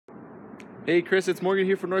Hey Chris, it's Morgan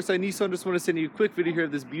here from Northside Nissan. Just want to send you a quick video here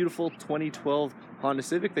of this beautiful 2012 Honda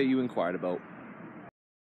Civic that you inquired about.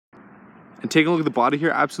 And taking a look at the body here,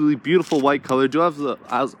 absolutely beautiful white color.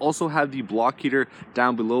 Also have the block heater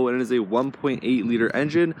down below, and it is a 1.8 liter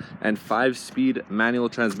engine and 5-speed manual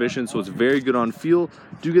transmission, so it's very good on feel.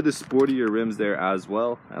 Do get the sportier rims there as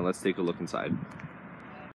well, and let's take a look inside.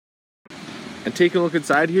 And taking a look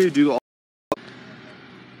inside here, you do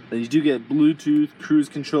get Bluetooth, cruise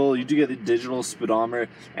control, you do get the digital speedometer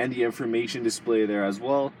and the information display there as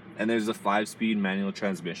well. And there's a 5-speed manual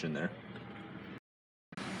transmission there.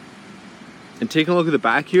 And taking a look at the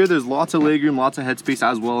back here, there's lots of legroom, lots of headspace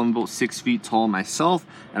as well. I'm about 6 feet tall myself,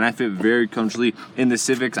 and I fit very comfortably in the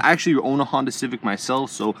Civics. I actually own a Honda Civic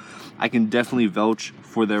myself, so I can definitely vouch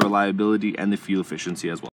for their reliability and the fuel efficiency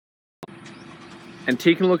as well. And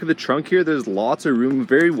taking a look at the trunk here, there's lots of room,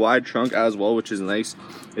 very wide trunk as well, which is nice,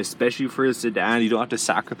 especially for a sedan. You don't have to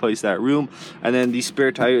sacrifice that room. And then the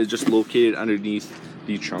spare tire is just located underneath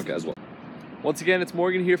the trunk as well. Once again, it's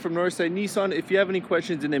Morgan here from Northside Nissan. If you have any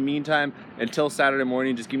questions in the meantime, until Saturday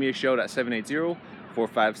morning, just give me a shout at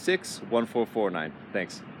 780-456-1449.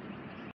 Thanks.